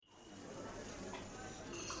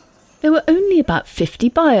There were only about 50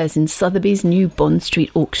 buyers in Sotheby's new Bond Street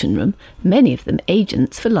auction room, many of them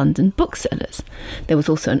agents for London booksellers. There was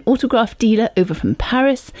also an autograph dealer over from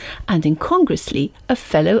Paris and, incongruously, a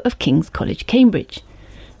Fellow of King's College, Cambridge.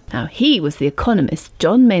 Now, he was the economist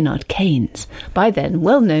John Maynard Keynes, by then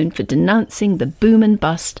well known for denouncing the boom and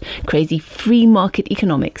bust, crazy free market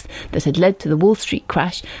economics that had led to the Wall Street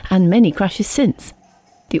crash and many crashes since.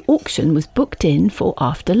 The auction was booked in for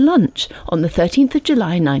after lunch on the 13th of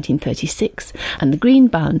July 1936, and the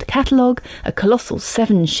green-bound catalogue, a colossal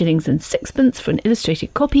 7 shillings and sixpence for an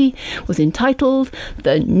illustrated copy, was entitled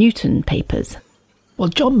The Newton Papers. Well,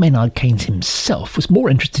 John Maynard Keynes himself was more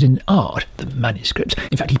interested in art than manuscripts.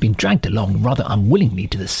 In fact, he'd been dragged along rather unwillingly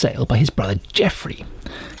to the sale by his brother Geoffrey.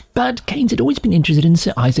 But Keynes had always been interested in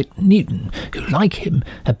Sir Isaac Newton, who, like him,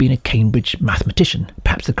 had been a Cambridge mathematician,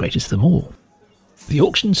 perhaps the greatest of them all. The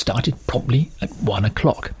auction started promptly at 1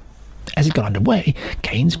 o'clock. As it got underway,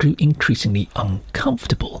 Keynes grew increasingly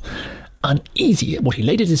uncomfortable, uneasy at what he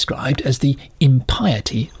later described as the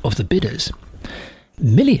impiety of the bidders.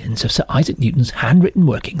 Millions of Sir Isaac Newton's handwritten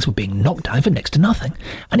workings were being knocked down for next to nothing,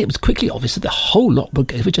 and it was quickly obvious that the whole lot would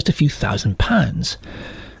go for just a few £1,000s.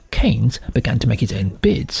 Keynes began to make his own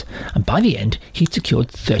bids, and by the end he'd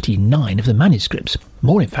secured 39 of the manuscripts,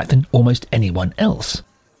 more in fact than almost anyone else.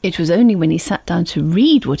 It was only when he sat down to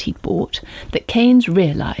read what he'd bought that Keynes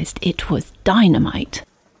realised it was dynamite.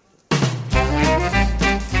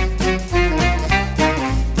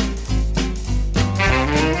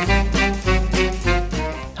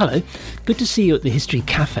 Hello, good to see you at the History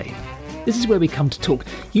Cafe. This is where we come to talk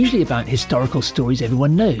usually about historical stories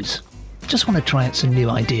everyone knows. Just want to try out some new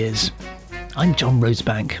ideas. I'm John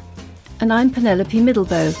Rosebank. And I'm Penelope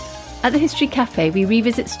Middlebow. At the History Cafe, we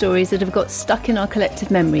revisit stories that have got stuck in our collective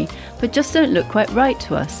memory, but just don't look quite right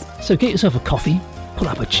to us. So get yourself a coffee, pull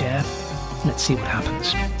up a chair, let's see what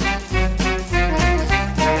happens.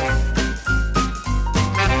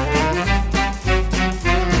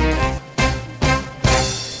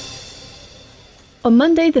 On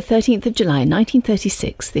Monday, the 13th of July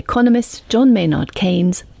 1936, the economist John Maynard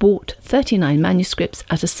Keynes bought 39 manuscripts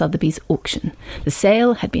at a Sotheby's auction. The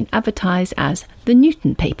sale had been advertised as The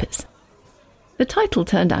Newton Papers. The title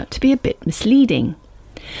turned out to be a bit misleading.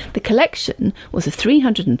 The collection was of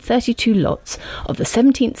 332 lots of the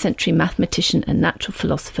 17th century mathematician and natural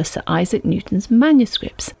philosopher Sir Isaac Newton's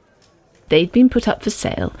manuscripts. They'd been put up for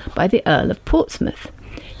sale by the Earl of Portsmouth.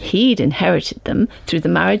 He'd inherited them through the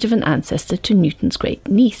marriage of an ancestor to Newton's great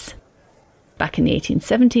niece. Back in the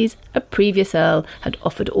 1870s, a previous earl had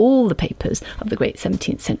offered all the papers of the great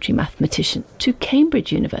 17th century mathematician to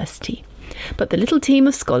Cambridge University. But the little team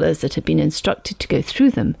of scholars that had been instructed to go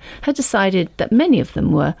through them had decided that many of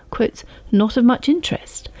them were, quote, not of much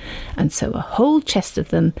interest, and so a whole chest of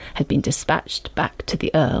them had been dispatched back to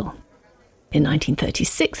the Earl. In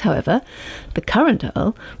 1936, however, the current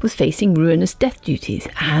Earl was facing ruinous death duties,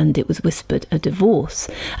 and it was whispered a divorce,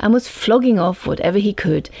 and was flogging off whatever he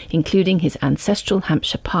could, including his ancestral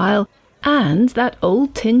Hampshire pile and that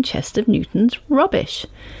old tin chest of Newton's rubbish.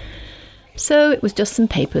 So it was just some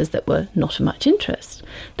papers that were not of much interest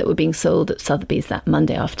that were being sold at Sotheby's that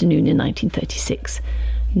Monday afternoon in 1936.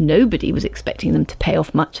 Nobody was expecting them to pay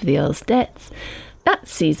off much of the Earl's debts. That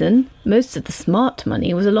season, most of the smart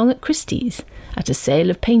money was along at Christie's, at a sale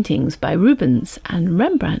of paintings by Rubens and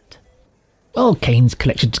Rembrandt. Well, Keynes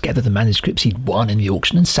collected together the manuscripts he'd won in the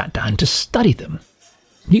auction and sat down to study them.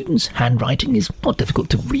 Newton's handwriting is not difficult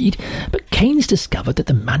to read, but Keynes discovered that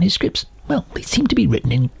the manuscripts, well, they seemed to be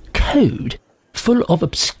written in code, full of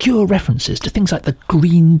obscure references to things like the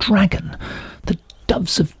Green Dragon, the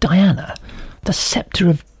Doves of Diana, the Sceptre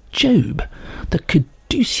of Job, the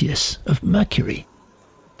Caduceus of Mercury.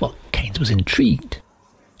 Well, Keynes was intrigued.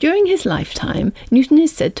 During his lifetime, Newton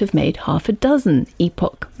is said to have made half a dozen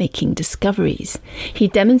epoch-making discoveries. He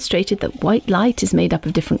demonstrated that white light is made up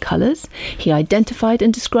of different colours. He identified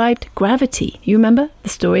and described gravity. You remember the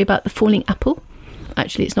story about the falling apple?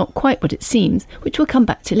 Actually, it's not quite what it seems, which we'll come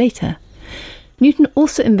back to later. Newton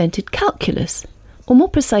also invented calculus, or more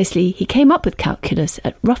precisely, he came up with calculus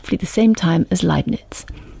at roughly the same time as Leibniz.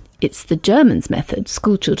 It's the German's method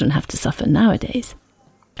schoolchildren have to suffer nowadays.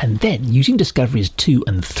 And then, using discoveries 2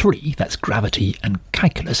 and 3, that's gravity and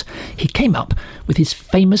calculus, he came up with his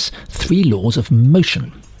famous 3 laws of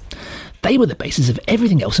motion. They were the basis of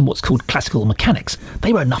everything else in what's called classical mechanics.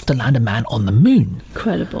 They were enough to land a man on the moon.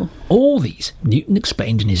 Incredible. All these Newton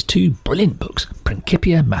explained in his 2 brilliant books,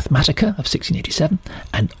 Principia Mathematica of 1687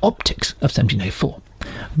 and Optics of 1704.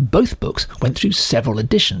 Both books went through several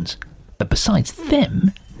editions, but besides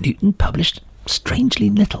them, Newton published strangely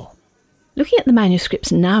little. Looking at the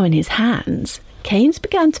manuscripts now in his hands, Keynes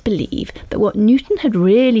began to believe that what Newton had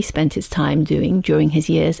really spent his time doing during his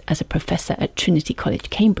years as a professor at Trinity College,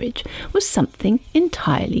 Cambridge, was something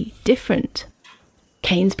entirely different.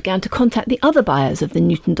 Keynes began to contact the other buyers of the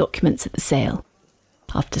Newton documents at the sale.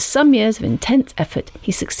 After some years of intense effort,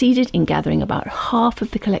 he succeeded in gathering about half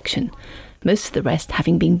of the collection, most of the rest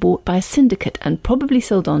having been bought by a syndicate and probably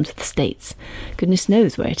sold on to the States. Goodness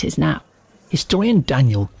knows where it is now. Historian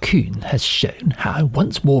Daniel Kuhn has shown how,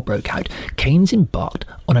 once war broke out, Keynes embarked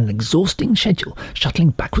on an exhausting schedule, shuttling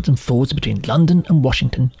backwards and forwards between London and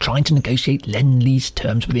Washington, trying to negotiate Lend-Lease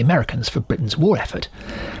terms with the Americans for Britain's war effort.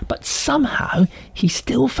 But somehow, he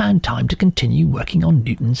still found time to continue working on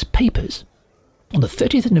Newton's papers. On the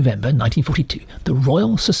 30th of November 1942, the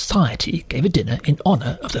Royal Society gave a dinner in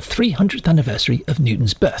honour of the 300th anniversary of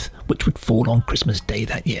Newton's birth, which would fall on Christmas Day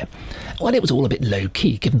that year. Well, it was all a bit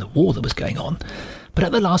low-key given the war that was going on, but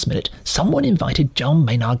at the last minute, someone invited John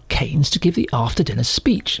Maynard Keynes to give the after-dinner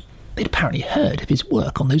speech. They'd apparently heard of his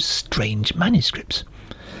work on those strange manuscripts.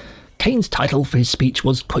 Keynes' title for his speech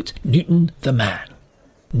was, quote, Newton the Man.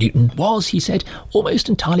 Newton was, he said, almost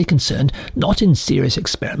entirely concerned not in serious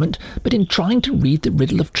experiment, but in trying to read the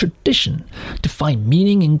riddle of tradition, to find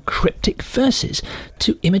meaning in cryptic verses,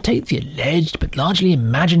 to imitate the alleged but largely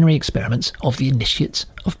imaginary experiments of the initiates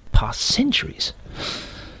of past centuries.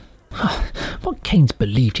 What Keynes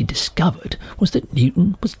believed he discovered was that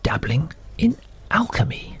Newton was dabbling in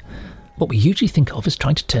alchemy, what we usually think of as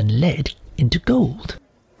trying to turn lead into gold.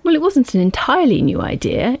 Well, it wasn't an entirely new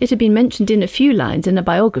idea. It had been mentioned in a few lines in a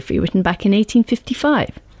biography written back in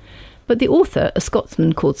 1855. But the author, a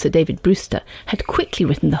Scotsman called Sir David Brewster, had quickly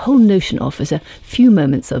written the whole notion off as a few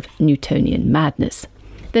moments of Newtonian madness.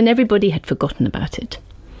 Then everybody had forgotten about it.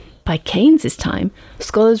 By Keynes's time,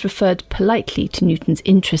 scholars referred politely to Newton's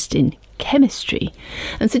interest in chemistry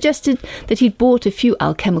and suggested that he'd bought a few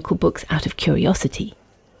alchemical books out of curiosity.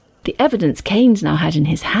 The evidence Keynes now had in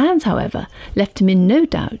his hands, however, left him in no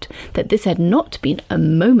doubt that this had not been a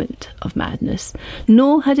moment of madness,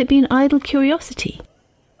 nor had it been idle curiosity.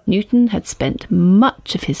 Newton had spent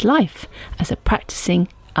much of his life as a practising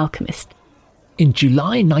alchemist. In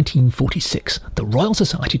July 1946, the Royal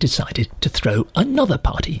Society decided to throw another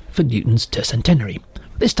party for Newton's tercentenary,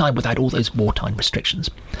 this time without all those wartime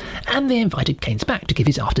restrictions, and they invited Keynes back to give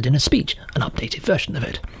his after-dinner speech, an updated version of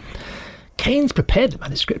it. Keynes prepared the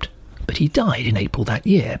manuscript, but he died in April that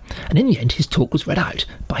year, and in the end his talk was read out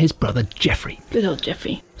by his brother Geoffrey. Good old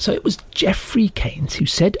Geoffrey. So it was Geoffrey Keynes who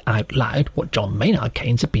said out loud what John Maynard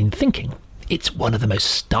Keynes had been thinking. It's one of the most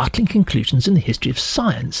startling conclusions in the history of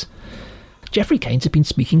science. Geoffrey Keynes had been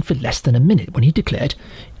speaking for less than a minute when he declared,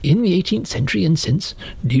 in the 18th century and since,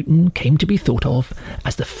 Newton came to be thought of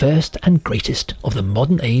as the first and greatest of the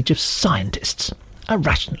modern age of scientists. A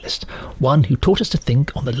rationalist, one who taught us to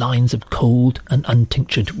think on the lines of cold and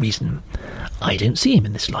untinctured reason. I don't see him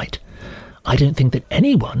in this light. I don't think that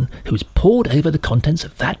anyone who has pored over the contents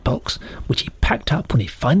of that box, which he packed up when he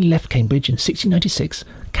finally left Cambridge in 1696,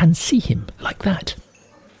 can see him like that.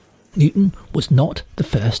 Newton was not the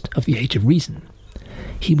first of the age of reason.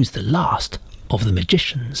 He was the last of the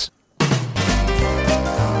magicians.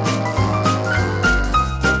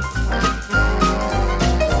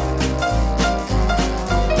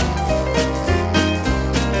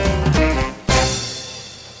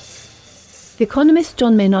 The economist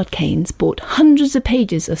John Maynard Keynes bought hundreds of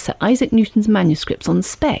pages of Sir Isaac Newton's manuscripts on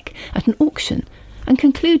spec at an auction and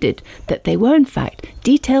concluded that they were in fact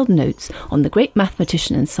detailed notes on the great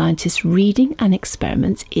mathematician and scientist's reading and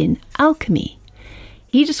experiments in alchemy.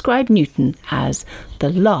 He described Newton as the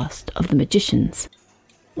last of the magicians.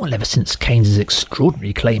 Well, ever since Keynes's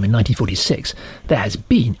extraordinary claim in 1946, there has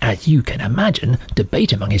been, as you can imagine,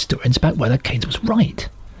 debate among historians about whether Keynes was right.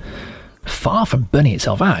 Far from burning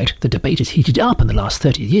itself out, the debate has heated up in the last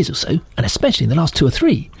 30 years or so, and especially in the last 2 or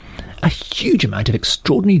 3. A huge amount of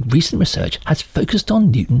extraordinary recent research has focused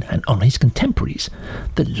on Newton and on his contemporaries.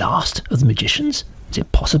 The last of the magicians? Is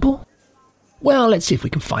it possible? Well, let's see if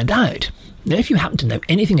we can find out. Now, if you happen to know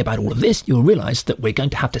anything about all of this, you'll realise that we're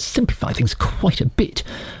going to have to simplify things quite a bit,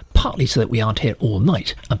 partly so that we aren't here all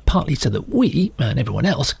night, and partly so that we, and everyone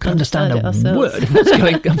else, can understand a word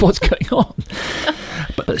of what's going on.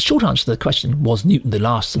 But the short answer to the question, was Newton the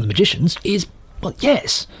last of the magicians, is, well,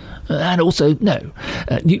 yes, and also no.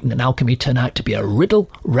 Newton and alchemy turn out to be a riddle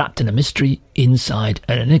wrapped in a mystery inside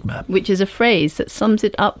an enigma. Which is a phrase that sums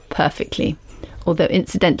it up perfectly. Although,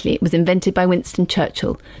 incidentally, it was invented by Winston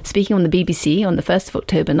Churchill, speaking on the BBC on the 1st of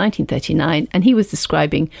October 1939, and he was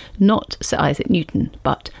describing not Sir Isaac Newton,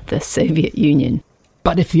 but the Soviet Union.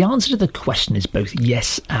 But if the answer to the question is both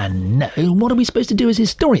yes and no, what are we supposed to do as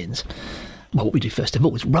historians? Well, what we do first of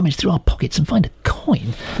all is rummage through our pockets and find a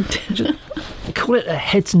coin. We call it a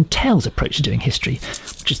heads and tails approach to doing history,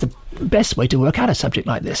 which is the best way to work out a subject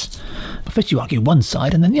like this. But first you argue one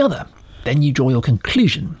side and then the other. Then you draw your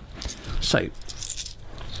conclusion. So,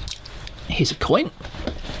 here's a coin.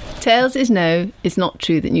 Tails is no, it's not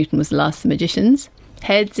true that Newton was the last of the magicians.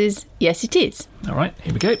 Heads is yes, it is. All right,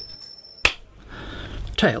 here we go.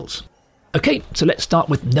 Tails. OK, so let's start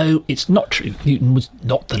with no, it's not true. Newton was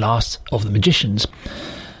not the last of the magicians.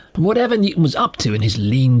 Whatever Newton was up to in his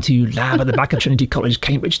lean-to lab at the back of Trinity College,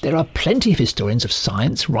 Cambridge, there are plenty of historians of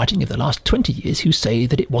science writing of the last 20 years who say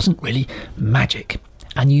that it wasn't really magic.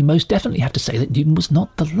 And you most definitely have to say that Newton was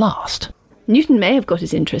not the last. Newton may have got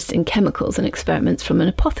his interest in chemicals and experiments from an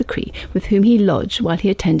apothecary with whom he lodged while he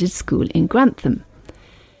attended school in Grantham.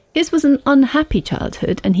 His was an unhappy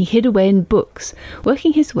childhood, and he hid away in books,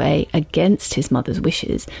 working his way against his mother's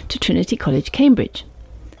wishes to Trinity College, Cambridge.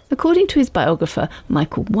 According to his biographer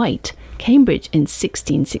Michael White, Cambridge in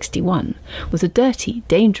 1661 was a dirty,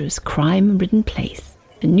 dangerous, crime-ridden place,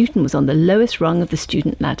 and Newton was on the lowest rung of the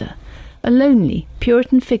student ladder, a lonely,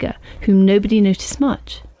 Puritan figure whom nobody noticed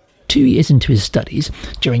much. 2 years into his studies,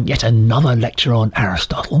 during yet another lecture on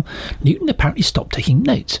Aristotle, Newton apparently stopped taking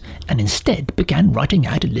notes and instead began writing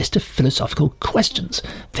out a list of philosophical questions,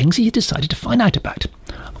 things he had decided to find out about.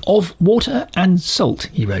 Of water and salt,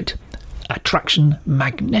 he wrote, attraction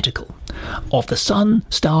magnetical. Of the sun,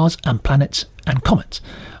 stars and planets and comets.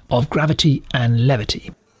 Of gravity and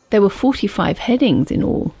levity. There were 45 headings in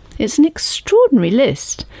all. It's an extraordinary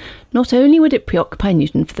list. Not only would it preoccupy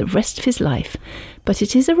Newton for the rest of his life, but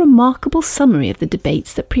it is a remarkable summary of the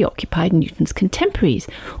debates that preoccupied Newton's contemporaries,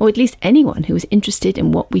 or at least anyone who was interested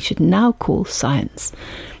in what we should now call science.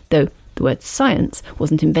 Though the word science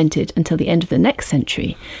wasn't invented until the end of the next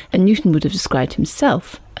century, and Newton would have described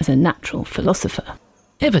himself as a natural philosopher.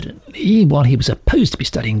 Evidently, while he was supposed to be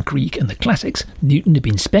studying Greek and the classics, Newton had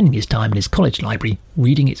been spending his time in his college library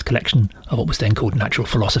reading its collection of what was then called natural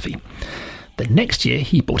philosophy. The next year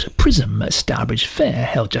he bought a prism at Stourbridge Fair,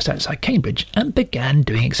 held just outside Cambridge, and began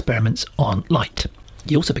doing experiments on light.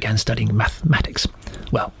 He also began studying mathematics.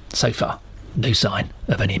 Well, so far, no sign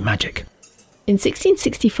of any magic. In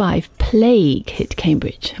 1665, plague hit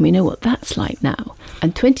Cambridge, and we know what that's like now,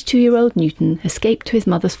 and 22-year-old Newton escaped to his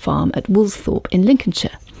mother's farm at Woolsthorpe in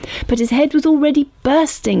Lincolnshire. But his head was already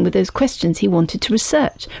bursting with those questions he wanted to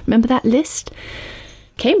research. Remember that list?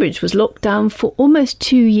 Cambridge was locked down for almost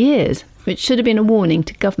 2 years, which should have been a warning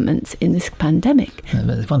to governments in this pandemic.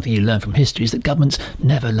 The one thing you learn from history is that governments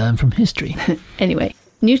never learn from history. Anyway,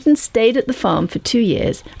 Newton stayed at the farm for 2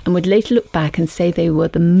 years and would later look back and say they were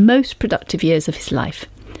the most productive years of his life.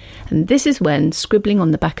 And this is when, scribbling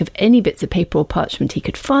on the back of any bits of paper or parchment he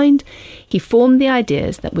could find, he formed the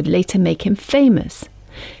ideas that would later make him famous,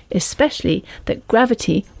 especially that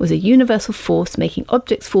gravity was a universal force making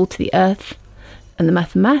objects fall to the earth, and the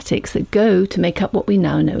mathematics that go to make up what we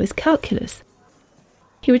now know as calculus.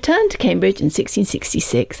 He returned to Cambridge in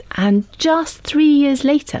 1666 and just 3 years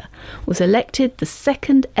later was elected the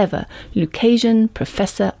second ever Lucasian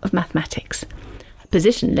Professor of Mathematics, a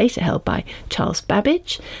position later held by Charles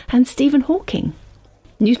Babbage and Stephen Hawking.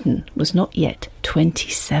 Newton was not yet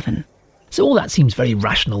 27. So all that seems very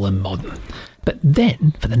rational and modern. But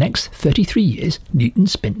then, for the next 33 years, Newton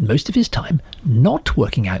spent most of his time not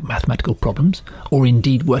working out mathematical problems, or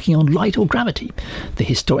indeed working on light or gravity. The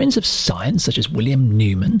historians of science, such as William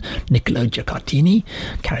Newman, Niccolo Gioacchini,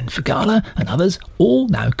 Karen Figala, and others, all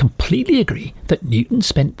now completely agree that Newton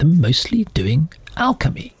spent them mostly doing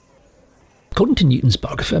alchemy. According to Newton's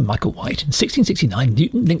biographer, Michael White, in 1669,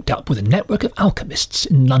 Newton linked up with a network of alchemists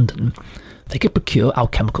in London. They could procure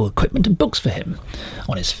alchemical equipment and books for him.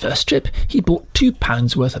 On his first trip, he bought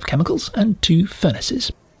 £2 worth of chemicals and 2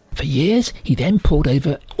 furnaces. For years, he then pored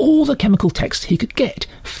over all the chemical texts he could get,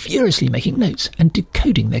 furiously making notes and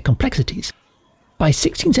decoding their complexities. By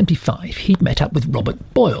 1675, he'd met up with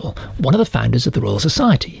Robert Boyle, one of the founders of the Royal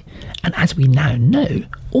Society, and as we now know,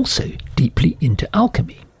 also deeply into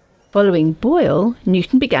alchemy. Following Boyle,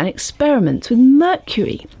 Newton began experiments with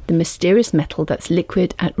mercury, the mysterious metal that's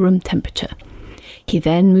liquid at room temperature. He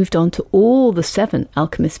then moved on to all the 7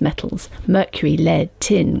 alchemist metals: mercury, lead,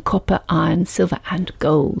 tin, copper, iron, silver and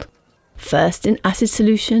gold. First in acid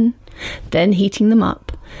solution, then heating them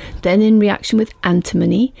up, then in reaction with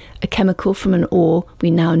antimony, a chemical from an ore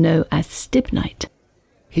we now know as stibnite.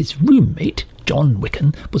 His roommate, John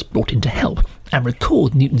Wickham, was brought in to help and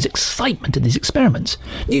record Newton's excitement at these experiments.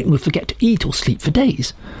 Newton would forget to eat or sleep for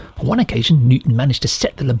days. On one occasion, Newton managed to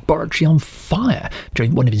set the laboratory on fire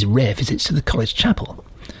during one of his rare visits to the college chapel.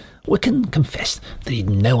 Wickham confessed that he had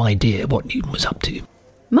no idea what Newton was up to.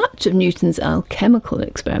 Much of Newton's alchemical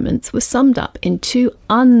experiments were summed up in two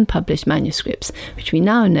unpublished manuscripts, which we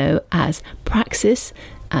now know as Praxis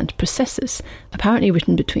and Processus, apparently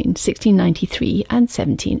written between 1693 and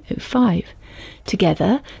 1705.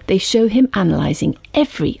 Together, they show him analysing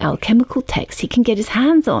every alchemical text he can get his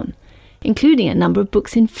hands on, including a number of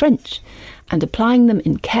books in French, and applying them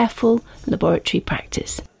in careful laboratory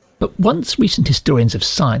practice. But once recent historians of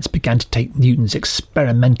science began to take Newton's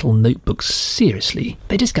experimental notebooks seriously,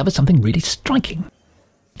 they discovered something really striking.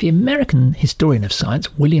 The American historian of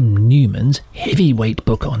science William Newman's heavyweight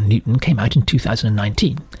book on Newton came out in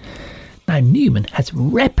 2019. Now, Newman has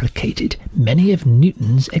replicated many of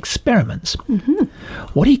Newton's experiments.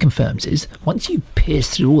 What he confirms is, once you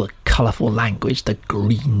pierce through all the colourful language, the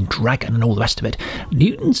green dragon and all the rest of it,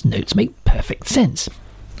 Newton's notes make perfect sense.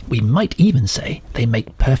 We might even say they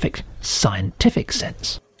make perfect scientific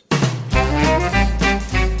sense.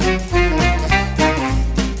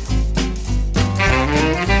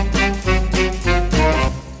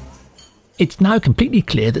 It's now completely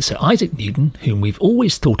clear that Sir Isaac Newton, whom we've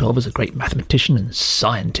always thought of as a great mathematician and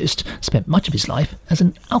scientist, spent much of his life as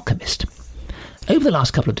an alchemist. Over the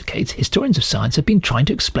last couple of decades, historians of science have been trying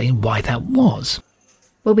to explain why that was.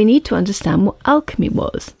 Well, we need to understand what alchemy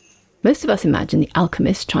was. Most of us imagine the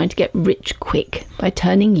alchemist trying to get rich quick by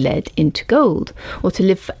turning lead into gold, or to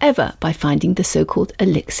live forever by finding the so-called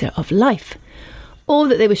elixir of life. Or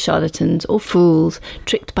that they were charlatans or fools,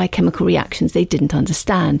 tricked by chemical reactions they didn't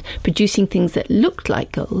understand, producing things that looked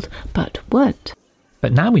like gold, but weren't.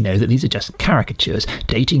 But now we know that these are just caricatures,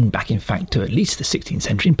 dating back in fact to at least the 16th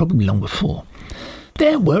century and probably long before.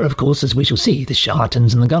 There were, of course, as we shall see, the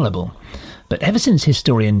charlatans and the gullible. But ever since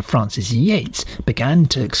historian Francis Yates began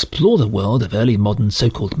to explore the world of early modern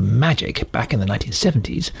so-called magic back in the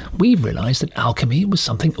 1970s, we've realised that alchemy was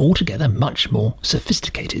something altogether much more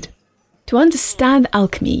sophisticated. To understand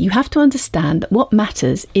alchemy, you have to understand that what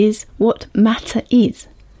matters is what matter is.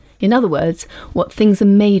 In other words, what things are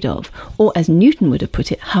made of, or as Newton would have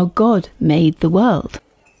put it, how God made the world.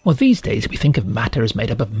 Well, these days we think of matter as made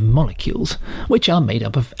up of molecules, which are made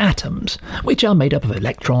up of atoms, which are made up of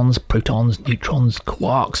electrons, protons, neutrons,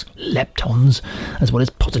 quarks, leptons, as well as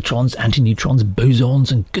positrons, antineutrons,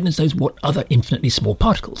 bosons, and goodness knows what other infinitely small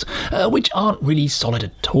particles, which aren't really solid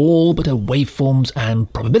at all, but are waveforms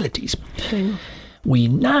and probabilities. We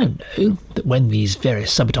now know that when these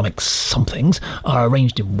various subatomic somethings are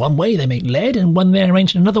arranged in one way, they make lead, and when they're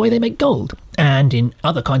arranged in another way, they make gold. And in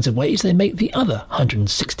other kinds of ways, they make the other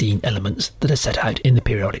 116 elements that are set out in the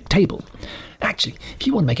periodic table. Actually, if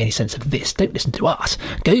you want to make any sense of this, don't listen to us.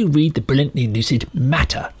 Go read the brilliantly lucid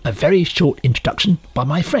Matter, a very short introduction by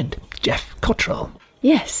my friend, Jeff Cottrell.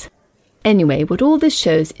 Yes. Anyway, what all this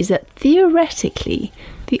shows is that theoretically,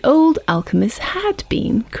 the old alchemists had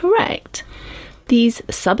been correct. These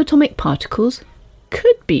subatomic particles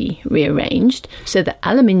could be rearranged so that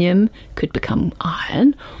aluminium could become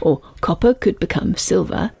iron or copper could become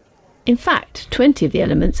silver. In fact, 20 of the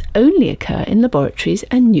elements only occur in laboratories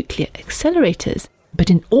and nuclear accelerators. But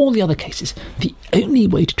in all the other cases, the only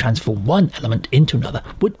way to transform one element into another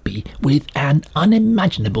would be with an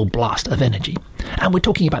unimaginable blast of energy. And we're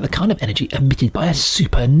talking about the kind of energy emitted by a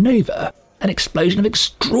supernova, an explosion of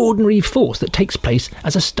extraordinary force that takes place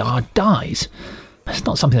as a star dies. It's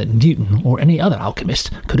not something that Newton or any other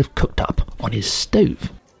alchemist could have cooked up on his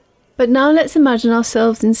stove. But now let's imagine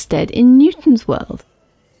ourselves instead in Newton's world.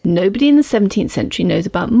 Nobody in the 17th century knows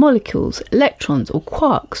about molecules, electrons or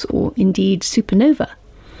quarks or indeed supernova.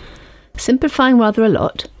 Simplifying rather a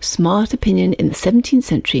lot, smart opinion in the 17th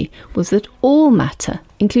century was that all matter,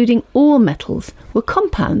 including all metals, were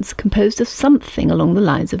compounds composed of something along the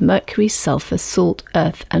lines of mercury, sulphur, salt,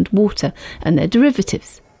 earth and water and their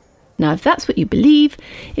derivatives. Now, if that's what you believe,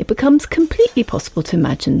 it becomes completely possible to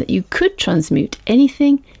imagine that you could transmute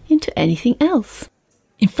anything into anything else.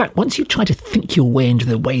 In fact, once you try to think your way into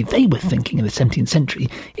the way they were thinking in the 17th century,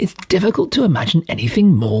 it's difficult to imagine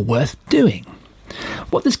anything more worth doing.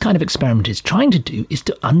 What this kind of experiment is trying to do is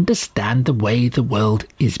to understand the way the world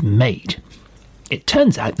is made. It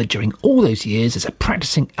turns out that during all those years as a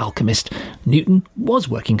practicing alchemist, Newton was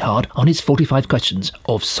working hard on his 45 questions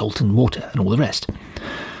of salt and water and all the rest.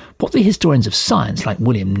 What the historians of science like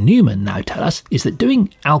William Newman now tell us is that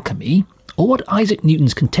doing alchemy, or what Isaac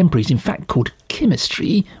Newton's contemporaries in fact called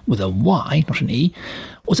chemistry, with a Y, not an E,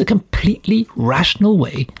 was a completely rational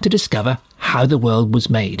way to discover how the world was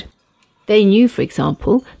made. They knew, for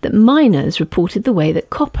example, that miners reported the way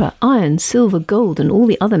that copper, iron, silver, gold and all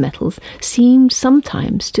the other metals seemed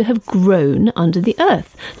sometimes to have grown under the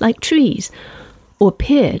earth, like trees, or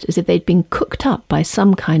appeared as if they'd been cooked up by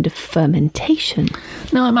some kind of fermentation.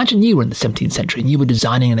 Now imagine you were in the 17th century and you were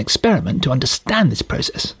designing an experiment to understand this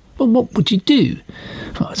process. Well, what would you do?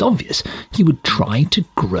 Well, it's obvious. You would try to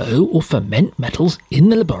grow or ferment metals in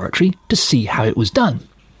the laboratory to see how it was done.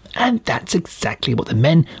 And that's exactly what the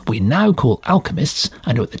men we now call alchemists,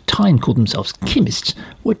 and who at the time called themselves chemists,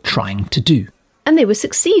 were trying to do. And they were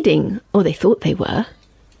succeeding, or they thought they were.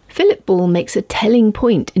 Philip Ball makes a telling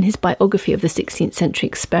point in his biography of the 16th century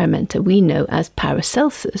experimenter we know as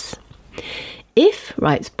Paracelsus. If,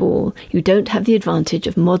 writes Ball, you don't have the advantage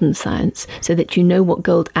of modern science so that you know what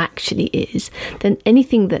gold actually is, then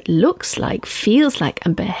anything that looks like, feels like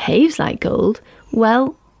and behaves like gold,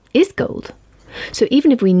 well, is gold. So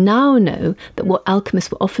even if we now know that what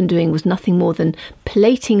alchemists were often doing was nothing more than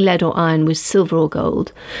plating lead or iron with silver or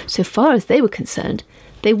gold, so far as they were concerned,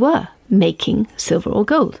 they were making silver or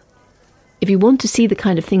gold. If you want to see the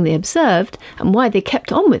kind of thing they observed and why they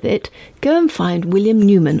kept on with it, go and find William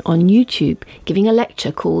Newman on YouTube giving a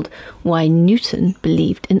lecture called Why Newton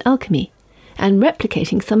Believed in Alchemy, and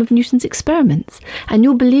replicating some of Newton's experiments, and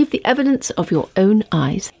you'll believe the evidence of your own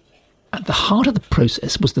eyes. At the heart of the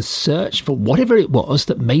process was the search for whatever it was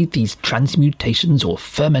that made these transmutations or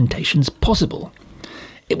fermentations possible.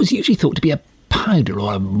 It was usually thought to be a powder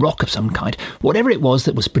or a rock of some kind, whatever it was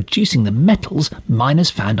that was producing the metals miners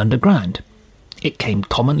found underground. It came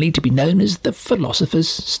commonly to be known as the philosopher's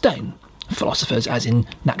stone. Philosophers as in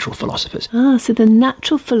natural philosophers. Ah, so the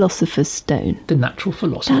natural philosopher's stone. The natural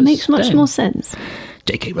philosopher's stone. That makes much more sense.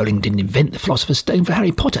 J.K. Rowling didn't invent the philosopher's stone for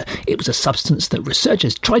Harry Potter. It was a substance that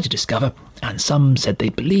researchers tried to discover, and some said they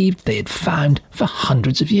believed they had found for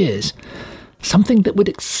hundreds of years. Something that would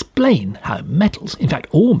explain how metals, in fact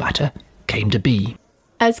all matter, came to be.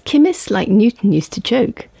 As chemists like Newton used to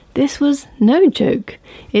joke, this was no joke.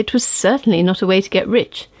 It was certainly not a way to get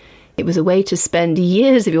rich. It was a way to spend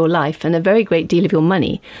years of your life and a very great deal of your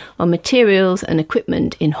money on materials and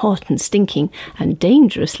equipment in hot and stinking and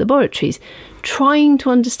dangerous laboratories, trying to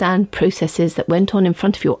understand processes that went on in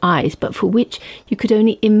front of your eyes, but for which you could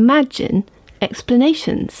only imagine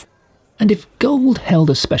explanations. And if gold held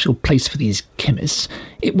a special place for these chemists,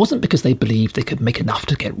 it wasn't because they believed they could make enough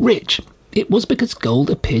to get rich. It was because gold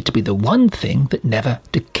appeared to be the one thing that never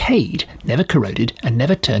decayed, never corroded, and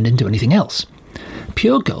never turned into anything else.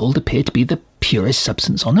 Pure gold appeared to be the purest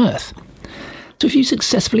substance on Earth. So if you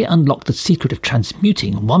successfully unlocked the secret of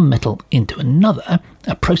transmuting one metal into another,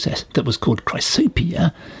 a process that was called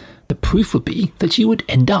chrysopia, the proof would be that you would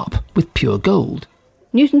end up with pure gold.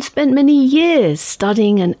 Newton spent many years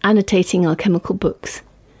studying and annotating alchemical books.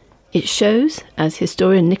 It shows, as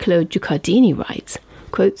historian Niccolo Giucardini writes,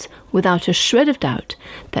 quotes, without a shred of doubt,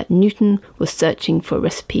 that Newton was searching for a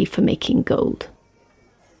recipe for making gold.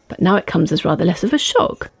 But now it comes as rather less of a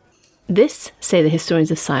shock. This, say the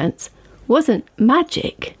historians of science, wasn't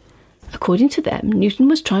magic. According to them, Newton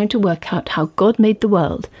was trying to work out how God made the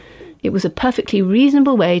world. It was a perfectly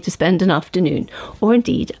reasonable way to spend an afternoon, or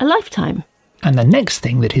indeed a lifetime. And the next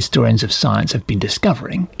thing that historians of science have been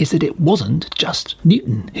discovering is that it wasn't just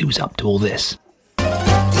Newton who was up to all this.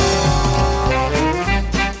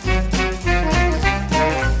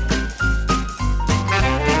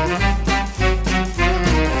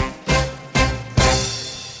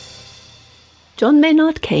 John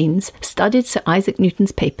Maynard Keynes studied Sir Isaac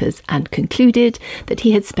Newton's papers and concluded that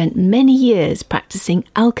he had spent many years practicing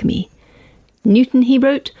alchemy. Newton, he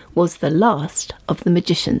wrote, was the last of the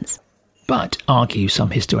magicians. But, argue some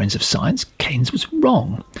historians of science, Keynes was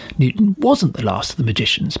wrong. Newton wasn't the last of the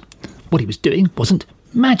magicians. What he was doing wasn't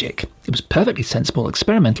magic. It was perfectly sensible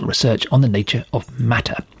experimental research on the nature of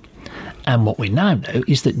matter. And what we now know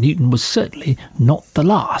is that Newton was certainly not the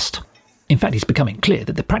last. In fact, it's becoming clear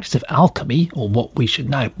that the practice of alchemy, or what we should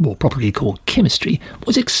now more properly call chemistry,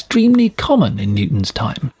 was extremely common in Newton's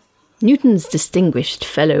time. Newton's distinguished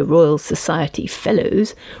fellow Royal Society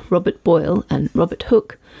fellows, Robert Boyle and Robert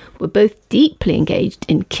Hooke, were both deeply engaged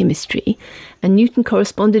in chemistry, and Newton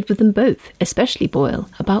corresponded with them both, especially Boyle,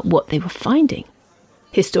 about what they were finding.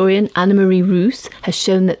 Historian Anne-Marie Roos has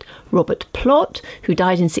shown that Robert Plot, who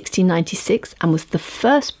died in 1696 and was the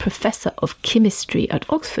first professor of chemistry at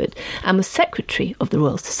Oxford and was secretary of the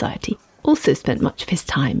Royal Society, also spent much of his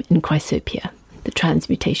time in chrysopia, the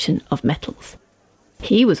transmutation of metals.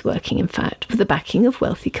 He was working, in fact, with the backing of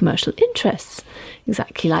wealthy commercial interests,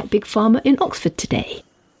 exactly like Big Pharma in Oxford today,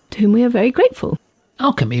 to whom we are very grateful.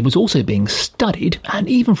 Alchemy was also being studied, and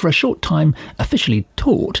even for a short time officially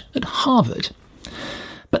taught, at Harvard.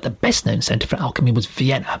 But the best-known centre for alchemy was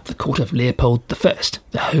Vienna, the court of Leopold I,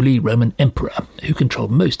 the Holy Roman Emperor, who controlled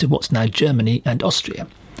most of what's now Germany and Austria.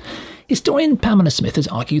 Historian Pamela Smith has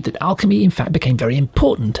argued that alchemy in fact became very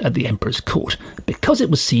important at the emperor's court because it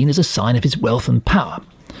was seen as a sign of his wealth and power.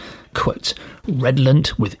 Quote,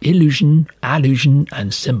 redolent with illusion, allusion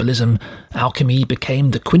and symbolism, alchemy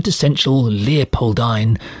became the quintessential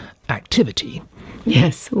Leopoldine activity.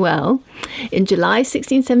 Yes, well, in July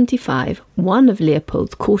 1675, one of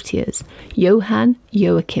Leopold's courtiers, Johann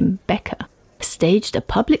Joachim Becker, staged a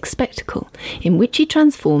public spectacle in which he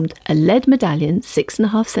transformed a lead medallion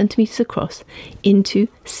 6.5 centimetres across into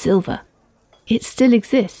silver. It still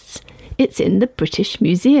exists. It's in the British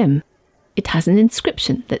Museum. It has an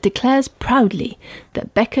inscription that declares proudly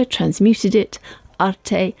that Becker transmuted it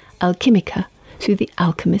arte alchemica through the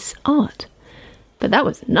alchemist's art. But that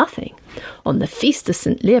was nothing. On the Feast of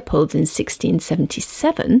St. Leopold's in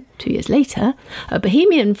 1677, 2 years later, a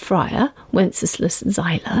Bohemian friar, Wenceslas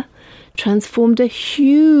Zeiler, transformed a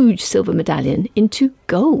huge silver medallion into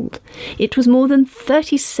gold. It was more than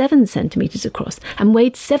 37 centimetres across and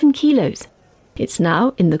weighed 7 kilos. It's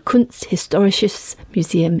now in the Kunsthistorisches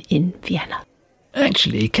Museum in Vienna.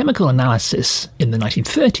 Actually, chemical analysis in the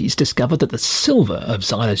 1930s discovered that the silver of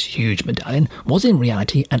Zeiler's huge medallion was in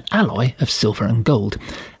reality an alloy of silver and gold,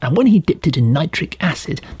 and when he dipped it in nitric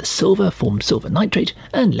acid, the silver formed silver nitrate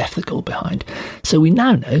and left the gold behind. So we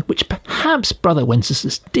now know, which perhaps Brother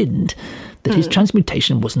Wenceslas didn't, that his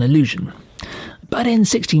transmutation was an illusion. But in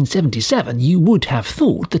 1677, you would have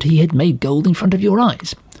thought that he had made gold in front of your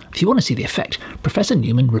eyes. If you want to see the effect, Professor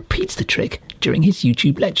Newman repeats the trick during his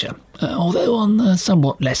YouTube lecture, although on a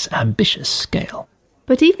somewhat less ambitious scale.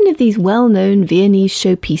 But even if these well-known Viennese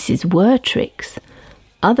showpieces were tricks,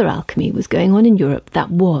 other alchemy was going on in Europe that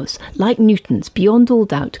was, like Newton's, beyond all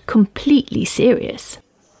doubt, completely serious.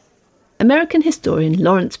 American historian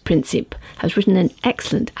Lawrence Princip has written an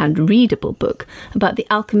excellent and readable book about the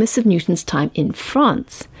alchemists of Newton's time in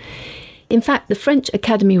France. In fact, the French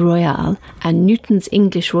Académie Royale and Newton's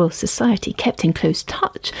English Royal Society kept in close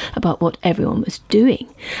touch about what everyone was doing.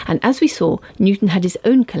 And as we saw, Newton had his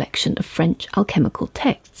own collection of French alchemical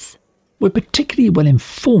texts. We're particularly well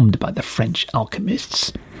informed by the French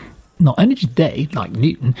alchemists. Not only did they, like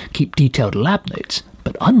Newton, keep detailed lab notes,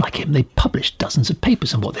 but unlike him, they published dozens of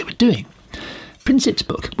papers on what they were doing. Princip's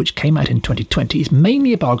book, which came out in 2020, is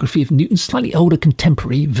mainly a biography of Newton's slightly older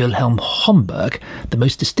contemporary Wilhelm Homberg, the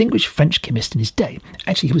most distinguished French chemist in his day.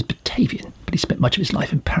 Actually, he was Batavian, but he spent much of his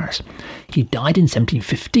life in Paris. He died in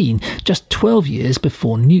 1715, just 12 years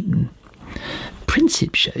before Newton.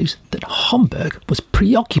 Princip shows that Homberg was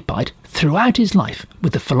preoccupied throughout his life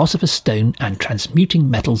with the philosopher's stone and transmuting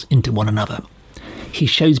metals into one another. He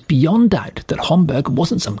shows beyond doubt that Homberg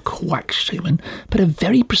wasn't some quack showman, but a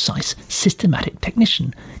very precise, systematic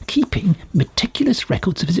technician, keeping meticulous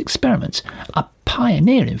records of his experiments, a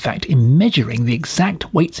pioneer, in fact, in measuring the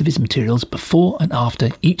exact weights of his materials before and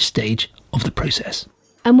after each stage of the process.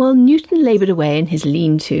 And while Newton laboured away in his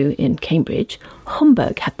lean-to in Cambridge,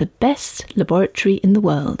 Homberg had the best laboratory in the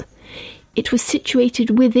world. It was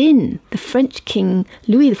situated within the French King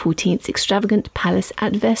Louis XIV's extravagant palace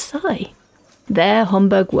at Versailles. There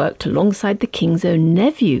Homberg worked alongside the king's own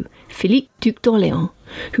nephew, Philippe Duc d'Orléans,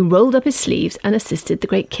 who rolled up his sleeves and assisted the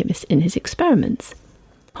great chemist in his experiments.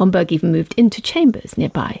 Homberg even moved into chambers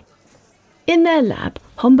nearby. In their lab,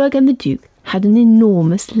 Homberg and the Duke had an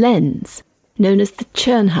enormous lens, known as the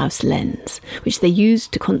Chernhaus lens, which they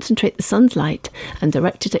used to concentrate the sun's light and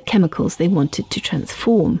direct it at chemicals they wanted to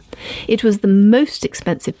transform. It was the most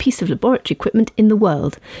expensive piece of laboratory equipment in the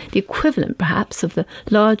world, the equivalent perhaps of the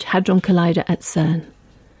Large Hadron Collider at CERN.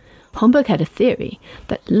 Homberg had a theory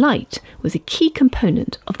that light was a key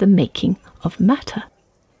component of the making of matter.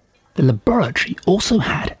 The laboratory also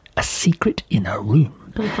had a secret inner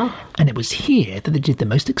room, and it was here that they did the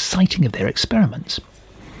most exciting of their experiments.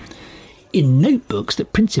 In notebooks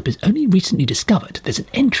that Princip has only recently discovered, there's an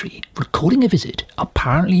entry recording a visit,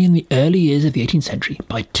 apparently in the early years of the 18th century,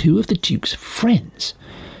 by two of the Duke's friends.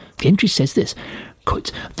 The entry says this,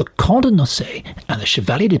 quote, "The Comte de Noce and the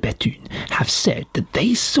Chevalier de Bethune have said that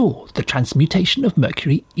they saw the transmutation of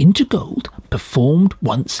mercury into gold performed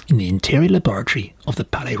once in the interior laboratory of the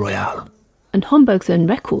Palais Royal." And Homberg's own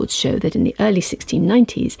records show that in the early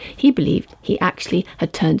 1690s, he believed he actually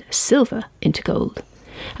had turned silver into gold.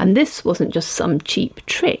 And this wasn't just some cheap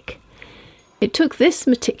trick. It took this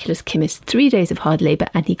meticulous chemist 3 days of hard labour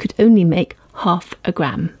and he could only make 0.5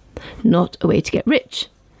 gram. Not a way to get rich.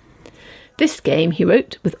 This game, he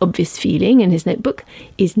wrote with obvious feeling in his notebook,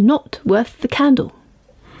 is not worth the candle.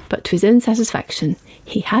 But to his own satisfaction,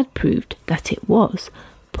 he had proved that it was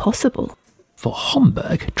possible. For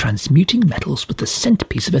Homberg, transmuting metals was the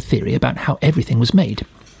centrepiece of a theory about how everything was made.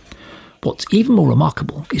 What's even more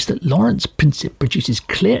remarkable is that Lawrence Princip produces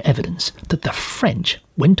clear evidence that the French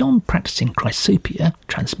went on practising chrysopia,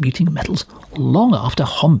 transmuting metals, long after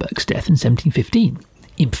Homburg's death in 1715.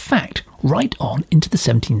 In fact, right on into the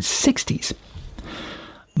 1760s.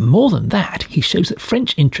 More than that, he shows that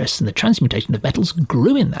French interest in the transmutation of metals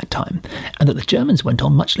grew in that time, and that the Germans went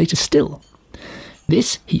on much later still.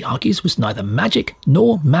 This, he argues, was neither magic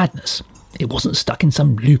nor madness. It wasn't stuck in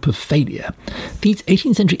some loop of failure. These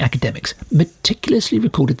 18th century academics meticulously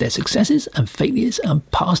recorded their successes and failures and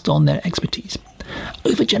passed on their expertise.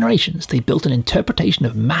 Over generations, they built an interpretation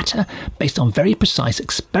of matter based on very precise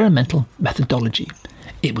experimental methodology.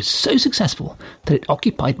 It was so successful that it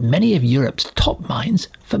occupied many of Europe's top minds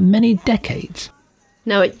for many decades.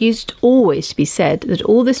 Now, it used always to be said that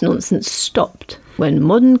all this nonsense stopped when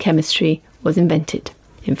modern chemistry was invented.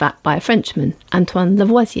 In fact, by a Frenchman, Antoine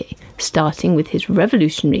Lavoisier, starting with his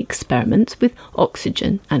revolutionary experiments with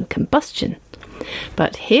oxygen and combustion.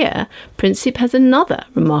 But here, Princip has another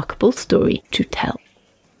remarkable story to tell.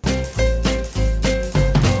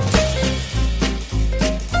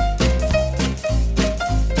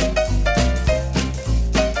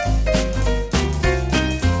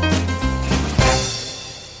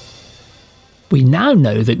 We now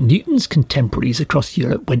know that Newton's contemporaries across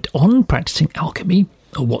Europe went on practising alchemy,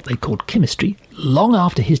 or what they called chemistry, long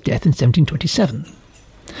after his death in 1727.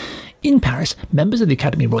 In Paris, members of the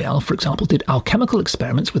Académie Royale, for example, did alchemical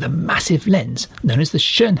experiments with a massive lens known as the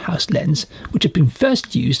Schönhaus lens, which had been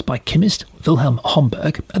first used by chemist Wilhelm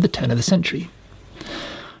Homburg at the turn of the century.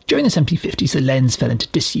 During the 1750s, the lens fell into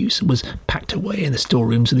disuse and was packed away in the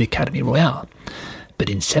storerooms of the Académie Royale. But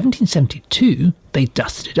in 1772, they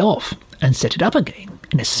dusted it off and set it up again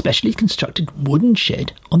in a specially constructed wooden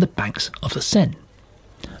shed on the banks of the Seine.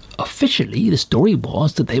 Officially, the story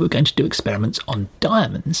was that they were going to do experiments on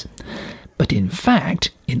diamonds, but in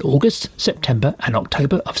fact, in August, September and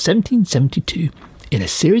October of 1772, in a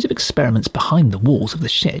series of experiments behind the walls of the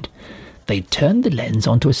shed, they turned the lens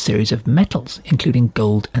onto a series of metals, including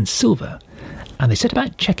gold and silver, and they set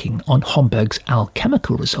about checking on Homburg's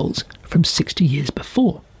alchemical results from 60 years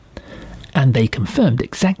before. And they confirmed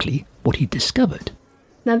exactly what he discovered.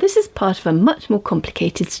 Now, this is part of a much more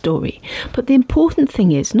complicated story, but the important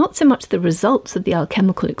thing is not so much the results of the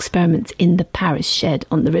alchemical experiments in the Paris shed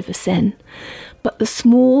on the River Seine, but the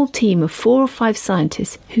small team of 4 or 5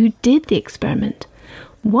 scientists who did the experiment.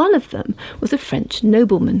 One of them was a French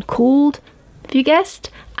nobleman called, have you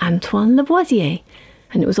guessed, Antoine Lavoisier,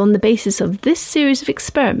 and it was on the basis of this series of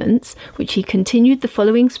experiments, which he continued the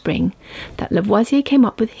following spring, that Lavoisier came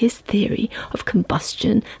up with his theory of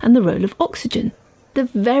combustion and the role of oxygen. The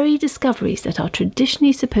very discoveries that are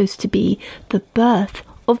traditionally supposed to be the birth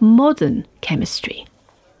of modern chemistry.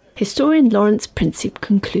 Historian Lawrence Princip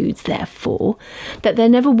concludes, therefore, that there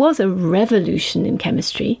never was a revolution in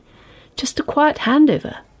chemistry, just a quiet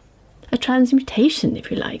handover, a transmutation, if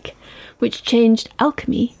you like, which changed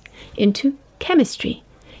alchemy into chemistry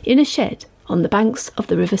in a shed on the banks of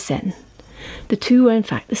the River Seine. The two were in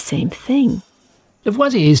fact the same thing.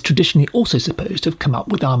 Lavoisier is traditionally also supposed to have come up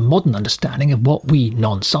with our modern understanding of what we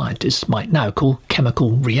non-scientists might now call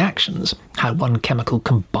chemical reactions, how one chemical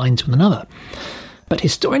combines with another. But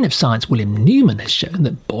historian of science William Newman has shown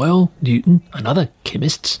that Boyle, Newton and other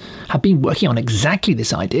chemists have been working on exactly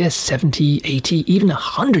this idea 70, 80, even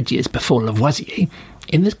 100 years before Lavoisier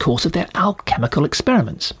in the course of their alchemical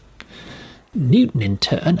experiments. Newton, in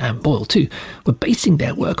turn, and Boyle too, were basing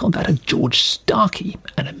their work on that of George Starkey,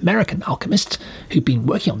 an American alchemist who'd been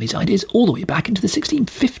working on these ideas all the way back into the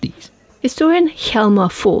 1650s. Historian Hjalmar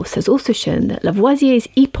Forss has also shown that Lavoisier's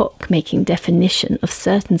epoch-making definition of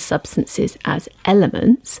certain substances as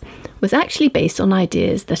elements was actually based on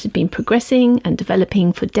ideas that had been progressing and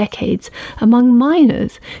developing for decades among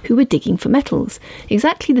miners who were digging for metals,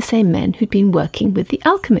 exactly the same men who'd been working with the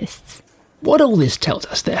alchemists. What all this tells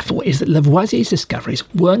us, therefore, is that Lavoisier's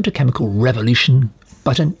discoveries weren't a chemical revolution,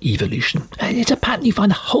 but an evolution. And it's a pattern you find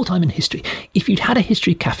the whole time in history. If you'd had a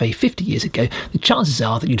history cafe 50 years ago, the chances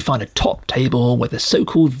are that you'd find a top table with the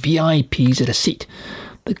so-called VIPs at a seat.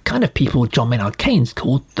 The kind of people John Maynard Keynes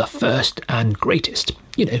called the first and greatest.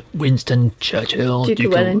 You know, Winston Churchill, Duke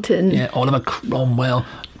of Wellington, Oliver Cromwell,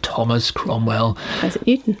 Thomas Cromwell, Isaac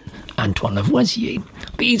Newton, Antoine Lavoisier.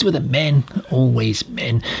 These were the men, always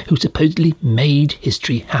men, who supposedly made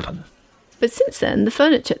history happen. But since then, the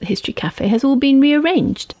furniture at the History Cafe has all been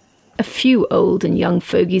rearranged. A few old and young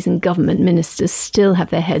fogies and government ministers still have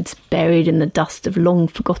their heads buried in the dust of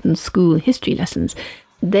long-forgotten school history lessons.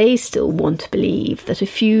 They still want to believe that a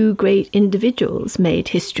few great individuals made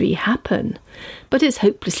history happen, but it's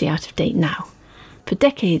hopelessly out of date now. For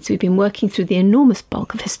decades, we've been working through the enormous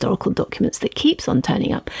bulk of historical documents that keeps on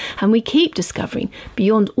turning up, and we keep discovering,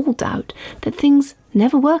 beyond all doubt, that things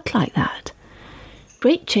never work like that.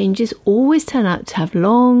 Great changes always turn out to have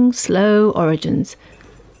long, slow origins.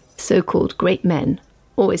 So-called great men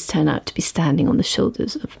always turn out to be standing on the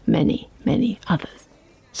shoulders of many, many others.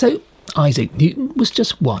 So Isaac Newton was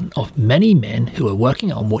just one of many men who were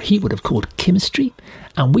working on what he would have called chemistry,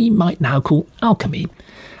 and we might now call alchemy,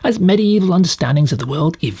 as medieval understandings of the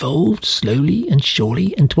world evolved slowly and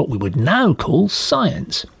surely into what we would now call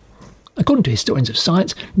science. According to historians of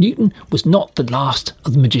science, Newton was not the last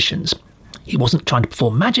of the magicians. He wasn't trying to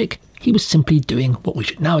perform magic, he was simply doing what we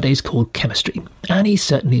should nowadays call chemistry, and he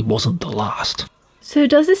certainly wasn't the last. So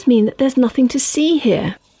does this mean that there's nothing to see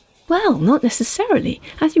here? Well, not necessarily.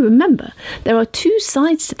 As you remember, there are two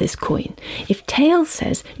sides to this coin. If tails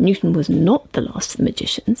says Newton was not the last of the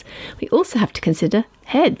magicians, we also have to consider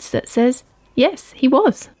heads that says, yes, he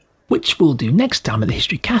was. Which we'll do next time at the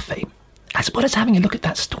History Cafe, as well as having a look at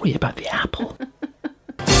that story about the apple.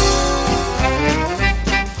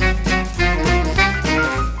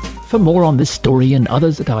 For more on this story and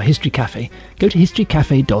others at our History Cafe, go to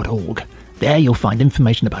historycafe.org. There you'll find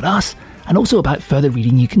information about us and also about further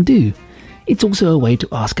reading you can do. It's also a way to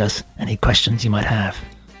ask us any questions you might have.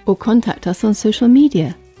 Or contact us on social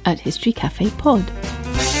media at History Cafe Pod.